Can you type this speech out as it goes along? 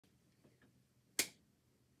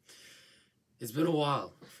It's been a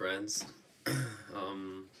while, friends.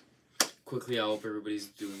 um, Quickly, I hope everybody's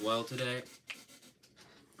doing well today.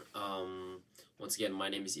 Um, Once again, my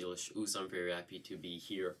name is Heelish. I'm very happy to be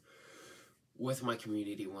here with my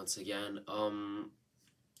community once again.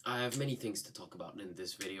 I have many things to talk about in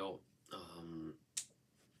this video,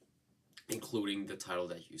 including the title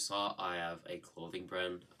that you saw. I have a clothing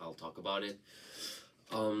brand. I'll talk about it.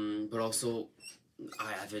 But also,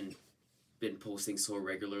 I haven't been posting so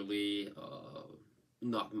regularly,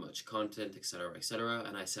 not much content, etc., etc.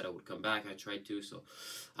 And I said I would come back. I tried to, so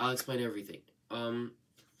I'll explain everything.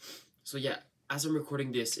 So yeah, as I'm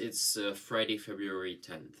recording this, it's Friday, February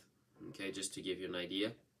 10th. Okay, just to give you an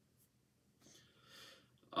idea.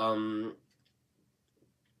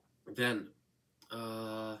 Then,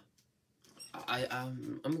 I'm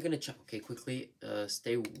gonna check. Okay, quickly.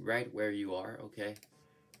 Stay right where you are. Okay,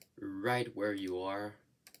 right where you are.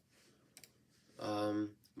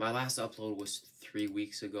 My last upload was 3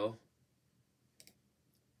 weeks ago,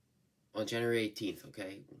 on January 18th,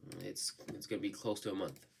 okay? It's gonna be close to a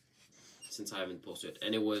month since I haven't posted,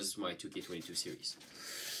 and it was my 2K22 series.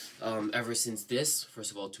 Ever since this, first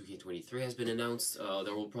of all, 2K23 has been announced.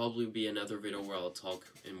 There will probably be another video where I'll talk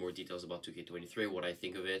in more details about 2K23, what I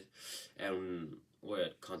think of it, and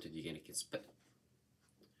what content you can expect.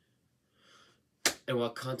 And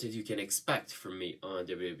what content you can expect from me on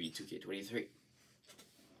WWE 2K23.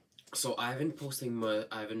 So I haven't posting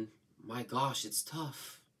my gosh, it's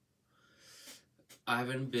tough. I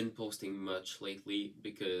haven't been posting much lately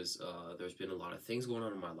because there's been a lot of things going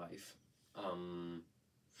on in my life.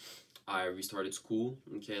 I restarted school,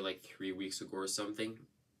 okay, like 3 weeks ago or something.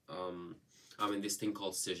 I'm in this thing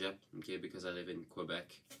called Cégep, okay, because I live in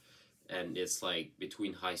Quebec, and it's like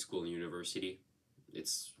between high school and university.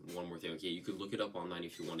 It's one more thing, okay, you could look it up online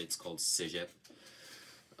if you want. It's called Cégep.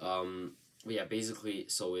 But yeah, basically,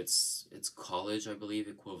 so it's college, I believe,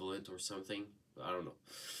 equivalent or something. I don't know.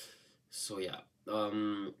 So yeah,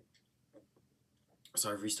 so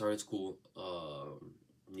I restarted school.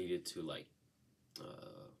 Needed to like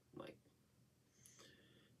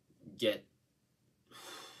get.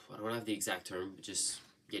 I don't have the exact term, but just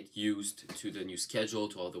get used to the new schedule,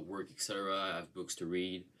 to all the work, etc. I have books to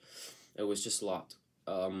read. It was just a lot.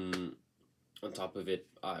 On top of it,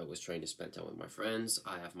 I was trying to spend time with my friends.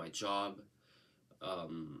 I have my job.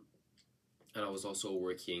 And I was also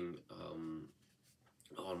working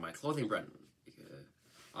on my clothing brand.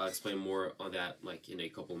 I'll explain more on that like in a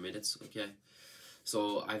couple minutes, okay?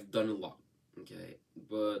 So I've done a lot, okay?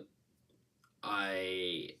 But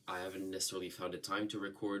I haven't necessarily found the time to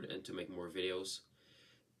record and to make more videos.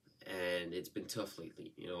 And it's been tough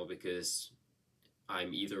lately, you know, because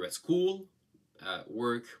I'm either at school, at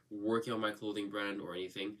work, working on my clothing brand or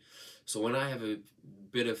anything. So when I have a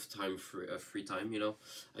bit of time for free time, you know,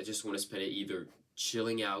 I just want to spend it either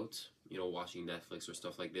chilling out, you know, watching Netflix or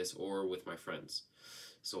stuff like this, or with my friends.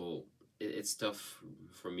 So it's tough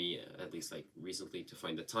for me, at least like recently, to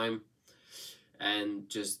find the time and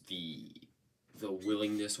just the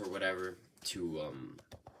willingness or whatever to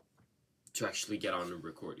actually get on and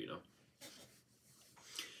record, you know.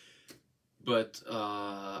 But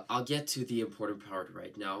I'll get to the important part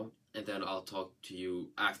right now, and then I'll talk to you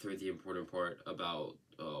after the important part about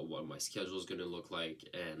what my schedule is going to look like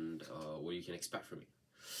and what you can expect from me.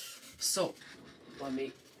 So, let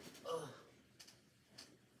me...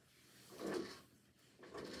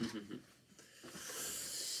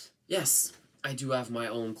 Yes, I do have my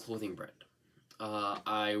own clothing brand.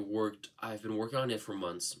 I've been working on it for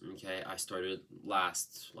months, okay? I started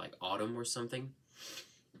last, like, autumn or something.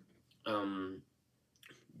 Found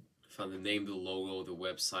the name, the logo, the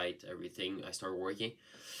website, everything. I started working,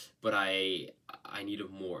 but I needed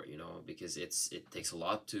more, you know, because it takes a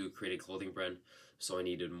lot to create a clothing brand. So I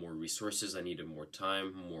needed more resources, I needed more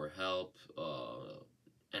time, more help,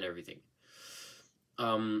 and everything.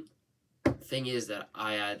 Thing is that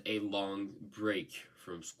I had a long break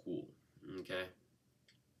from school, okay?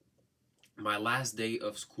 My last day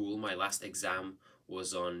of school, my last exam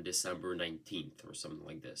was on December 19th or something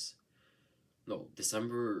like this. No,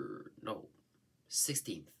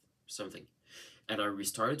 16th, something. And I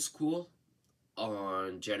restarted school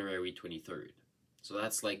on January 23rd. So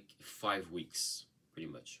that's like 5 weeks, pretty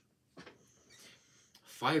much.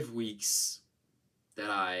 5 weeks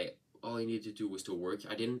that all I needed to do was to work.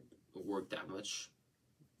 I didn't work that much,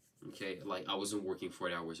 okay? Like, I wasn't working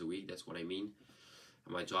 40 hours a week, that's what I mean,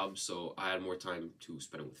 at my job. So I had more time to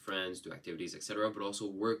spend with friends, do activities, etc., but also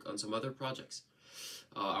work on some other projects.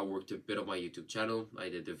 I worked a bit on my YouTube channel. I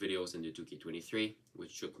did the videos in the 2K23,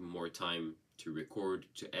 which took more time to record,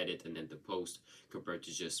 to edit, and then to post, compared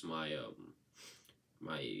to just my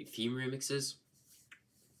my theme remixes,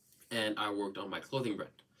 and I worked on my clothing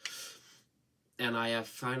brand. And I have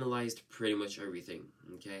finalized pretty much everything,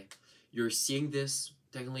 okay? You're seeing this,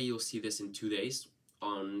 technically you'll see this in 2 days,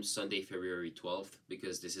 on Sunday, February 12th,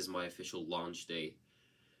 because this is my official launch date,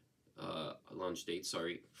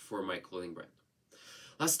 for my clothing brand.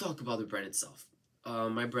 Let's talk about the brand itself.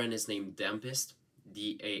 My brand is named Dampist,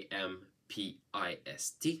 Dampist,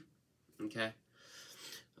 okay?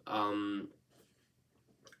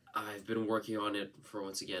 I've been working on it for,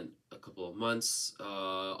 once again, a couple of months.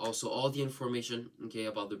 Also, all the information, okay,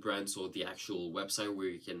 about the brand, so the actual website where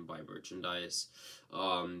you can buy merchandise,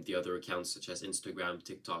 the other accounts such as Instagram,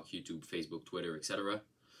 TikTok, YouTube, Facebook, Twitter, etc.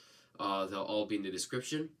 They'll all be in the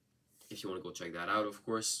description. If you want to go check that out, of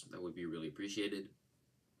course, that would be really appreciated.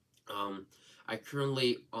 I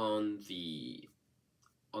currently, on the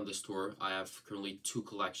store, I have currently 2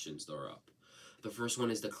 collections that are up. The first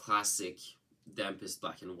one is the classic Dampist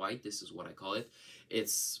black and white. This is what I call it.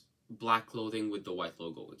 It's black clothing with the white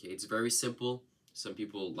logo. Okay, it's very simple. Some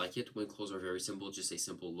people like it when clothes are very simple, just a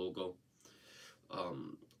simple logo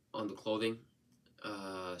on the clothing.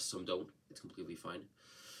 Some don't. It's completely fine.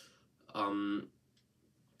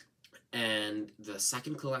 And the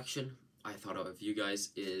second collection I thought of you guys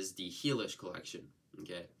is the Heelish collection.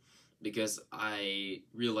 Okay, because I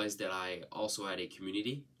realized that I also had a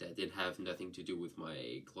community that didn't have nothing to do with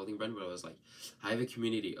my clothing brand, but I was like, I have a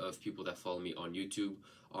community of people that follow me on YouTube,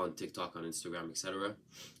 on TikTok, on Instagram, etc.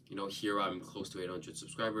 You know, here I'm close to 800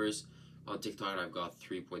 subscribers. On TikTok, I've got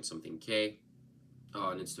 3 point something K.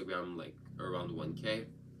 On Instagram, like around 1K.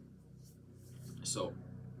 So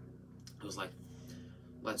I was like,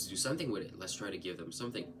 let's do something with it. Let's try to give them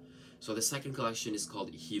something. So the second collection is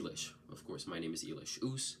called Heelish. Of course, my name is Heelish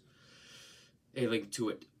Oos. A link to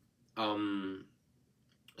it.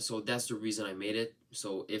 So that's the reason I made it.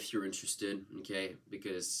 So if you're interested, okay,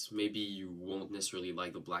 because maybe you won't necessarily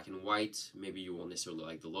like the black and white, maybe you won't necessarily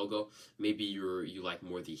like the logo, maybe you like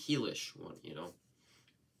more the Heelish one, you know.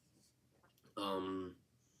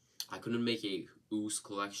 I couldn't make a Oos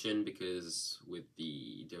collection because with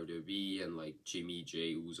the WWE and like Jimmy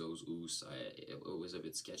J Uso's Oos, it was a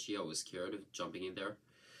bit sketchy. I was scared of jumping in there.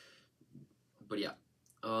 But yeah.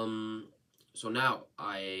 So now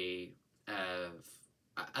I have,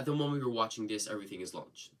 at the moment you're watching this, everything is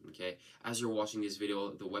launched, okay? As you're watching this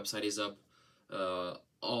video, the website is up.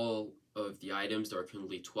 All of the items, there are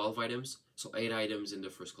currently 12 items. So 8 items in the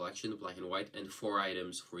first collection, the black and white, and 4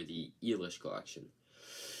 items for the Heelish collection.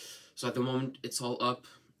 So at the moment, it's all up.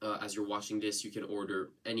 As you're watching this, you can order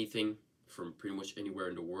anything from pretty much anywhere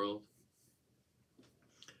in the world.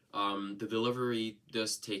 The delivery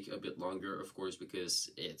does take a bit longer, of course, because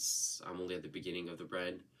I'm only at the beginning of the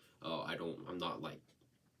brand. I'm not like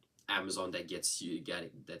Amazon that gets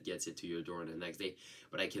it to your door on the next day.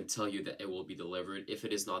 But I can tell you that it will be delivered. If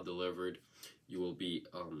it is not delivered, you will be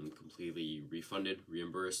completely refunded,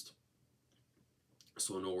 reimbursed.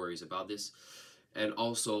 So no worries about this. And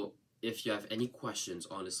also, if you have any questions,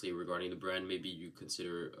 honestly, regarding the brand, maybe you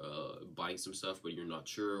consider buying some stuff, but you're not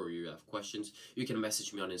sure, or you have questions, you can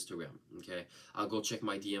message me on Instagram, okay? I'll go check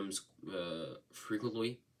my DMs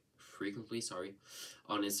frequently,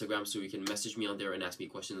 on Instagram, so you can message me on there and ask me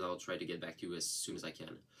questions. I'll try to get back to you as soon as I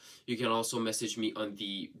can. You can also message me on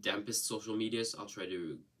the Dampist social medias. I'll try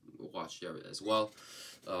to watch there as well.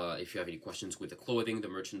 If you have any questions with the clothing, the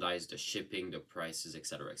merchandise, the shipping, the prices,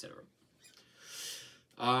 etc., etc.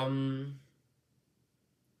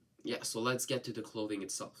 Yeah, so let's get to the clothing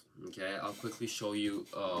itself, okay? I'll quickly show you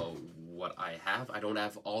what I have. I don't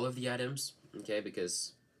have all of the items, okay,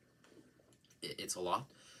 because it's a lot,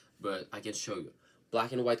 but I can show you.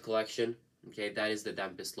 Black and white collection, okay, that is the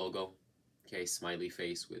Dampist logo, okay, smiley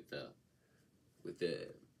face with the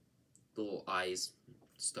little eyes,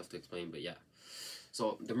 stuff to explain, but yeah.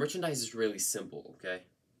 So the merchandise is really simple, okay?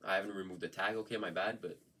 I haven't removed the tag, okay, my bad,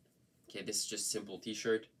 but okay, this is just simple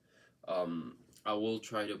t-shirt. I will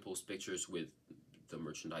try to post pictures with the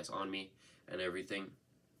merchandise on me and everything.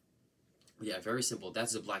 Yeah, very simple.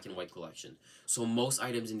 That's the black and white collection. So most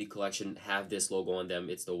items in the collection have this logo on them.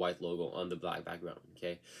 It's the white logo on the black background,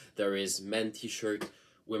 okay? There is men t-shirt,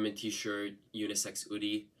 women t-shirt, unisex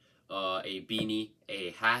hoodie, a beanie,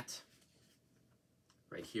 a hat,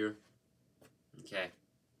 right here, okay?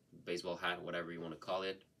 Baseball hat, whatever you want to call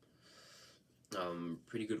it.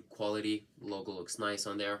 Pretty good quality. Logo looks nice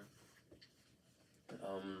on there.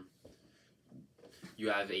 You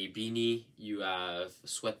have a beanie, you have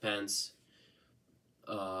sweatpants,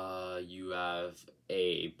 you have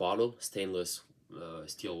a bottle, stainless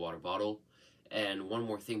steel water bottle, and one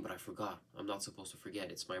more thing, but I forgot. I'm not supposed to forget.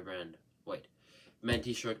 It's my brand. Wait. Men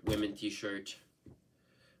t-shirt, women t-shirt,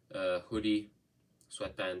 hoodie,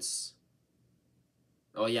 sweatpants.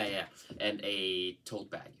 Oh yeah, and a tote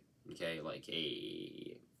bag. Okay, like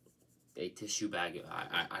a tissue bag.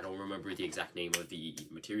 I don't remember the exact name of the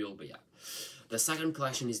material, but yeah. The second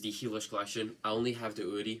collection is the Heelish collection. I only have the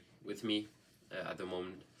hoodie with me at the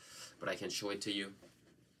moment, but I can show it to you.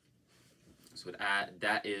 So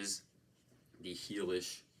that is the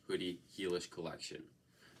Heelish hoodie Heelish collection.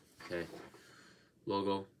 Okay,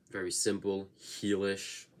 logo very simple.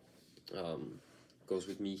 Heelish goes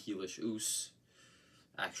with me. Heelish Oos,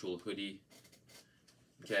 actual hoodie.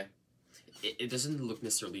 Okay. It doesn't look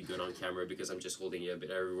necessarily good on camera because I'm just holding it a bit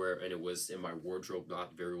everywhere, and it was in my wardrobe,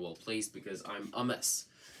 not very well placed because I'm a mess.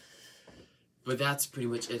 But that's pretty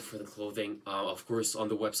much it for the clothing. Of course, on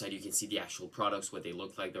the website you can see the actual products, what they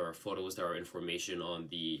look like. There are photos, there are information on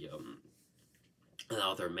the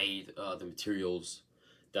how they're made, the materials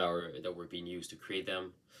that were being used to create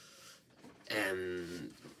them.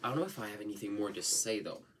 And I don't know if I have anything more to say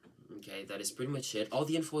though. Okay, that is pretty much it. All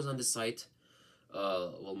the info is on the site.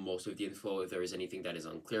 Well, most of the info. If there is anything that is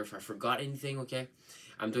unclear, if I forgot anything, okay,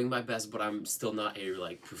 I'm doing my best, but I'm still not a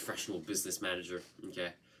like professional business manager.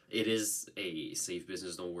 Okay, it is a safe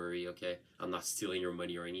business. Don't worry. Okay, I'm not stealing your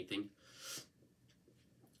money or anything.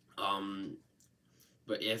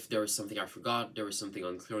 But if there was something I forgot, there was something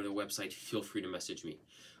unclear on the website, feel free to message me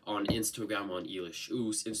on Instagram on Heelish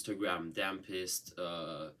Oos, Instagram Dampist,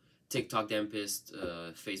 TikTok Dampist,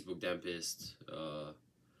 Facebook Dampist.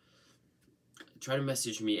 Try to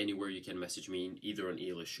message me anywhere you can message me, either on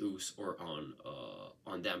Heelish Oos or on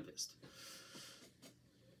Dampist.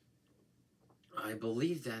 I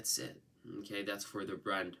believe that's it. Okay, that's for the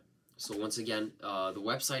brand. So once again, the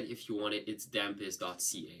website, if you want it, it's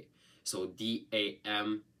dampist.ca. So dampist.ca.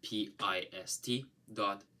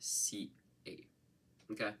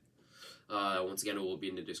 Okay. Once again, it will be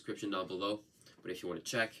in the description down below. But if you want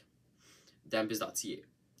to check, dampist.ca.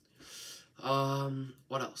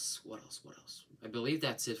 What else? I believe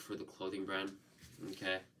that's it for the clothing brand.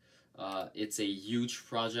 Okay. It's a huge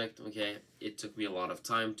project. Okay. It took me a lot of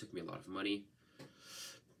time, took me a lot of money,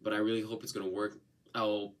 but I really hope it's gonna work. I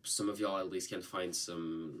hope some of y'all at least can find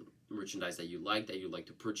some merchandise that you like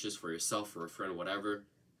to purchase for yourself, for a friend, whatever.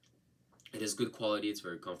 It is good quality. It's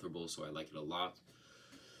very comfortable, so I like it a lot.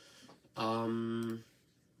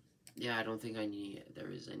 Yeah, I don't think there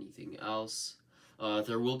is anything else.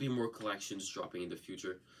 There will be more collections dropping in the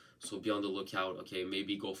future, so be on the lookout. Okay,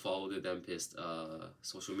 maybe go follow the Dampist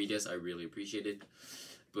social medias. I really appreciate it.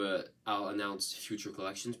 But I'll announce future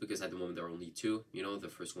collections because at the moment there are only two. You know, the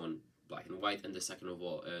first one black and white, and the second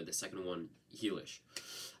one Heelish.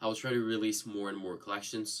 I will try to release more and more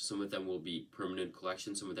collections. Some of them will be permanent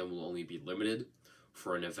collections. Some of them will only be limited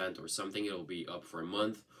for an event or something. It'll be up for a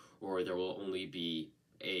month, or there will only be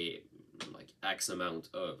a like X amount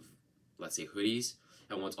of, let's say, hoodies,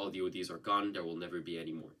 and once all the hoodies are gone, there will never be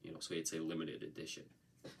any more, you know, so it's a limited edition.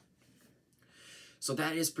 So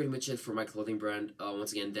that is pretty much it for my clothing brand.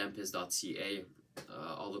 Once again, dampist.ca,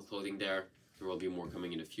 all the clothing there. There will be more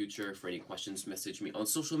coming in the future. For any questions, message me on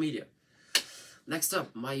social media. Next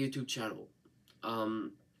up, my YouTube channel.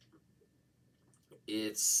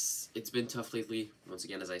 It's been tough lately, once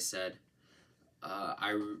again, as I said.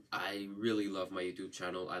 I really love my YouTube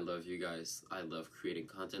channel. I love you guys. I love creating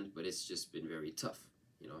content, but it's just been very tough,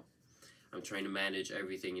 you know. I'm trying to manage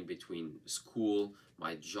everything in between school,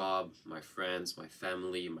 my job, my friends, my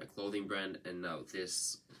family, my clothing brand, and now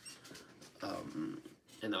this, and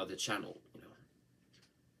now the channel, you know.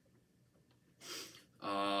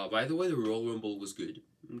 By the way, the Royal Rumble was good,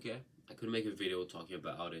 okay? I could make a video talking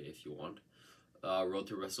about it if you want. Road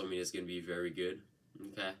to WrestleMania is going to be very good,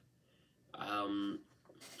 okay?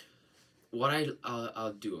 What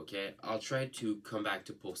I'll do, okay? I'll try to come back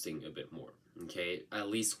to posting a bit more, okay? At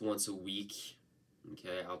least once a week,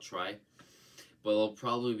 okay? I'll try. But it'll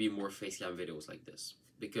probably be more facecam videos like this.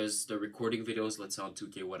 Because the recording videos, let's say on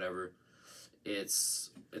 2K, whatever, it's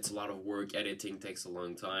a lot of work. Editing takes a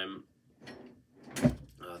long time.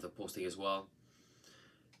 The posting as well.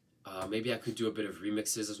 Maybe I could do a bit of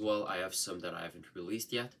remixes as well. I have some that I haven't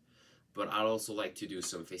released yet. But I'd also like to do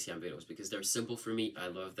some facecam videos because they're simple for me. I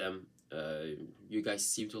love them. You guys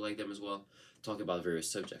seem to like them as well. Talk about various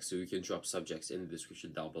subjects, so you can drop subjects in the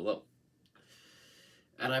description down below.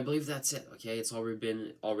 And I believe that's it. Okay, it's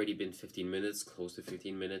already been 15 minutes, close to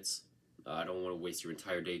 15 minutes. I don't want to waste your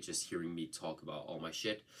entire day just hearing me talk about all my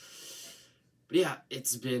shit. But yeah,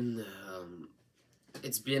 it's been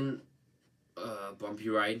a bumpy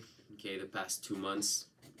ride. Okay, the past 2 months.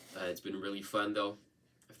 It's been really fun though.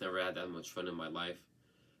 I've never had that much fun in my life.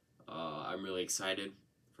 I'm really excited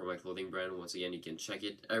for my clothing brand. Once again, you can check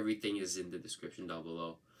it. Everything is in the description down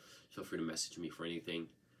below. feel free to message me for anything.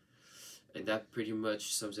 And that pretty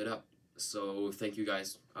much sums it up. So thank you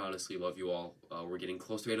guys. I honestly love you all. We're getting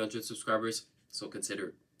close to 800 subscribers, so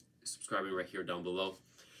consider subscribing right here down below.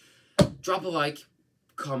 Drop a like,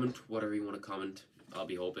 comment whatever you want to comment. I'll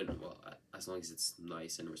be open, well, as long as it's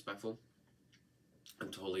nice and respectful. I'm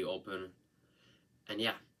totally open. And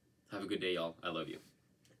yeah, have a good day, y'all. I love you.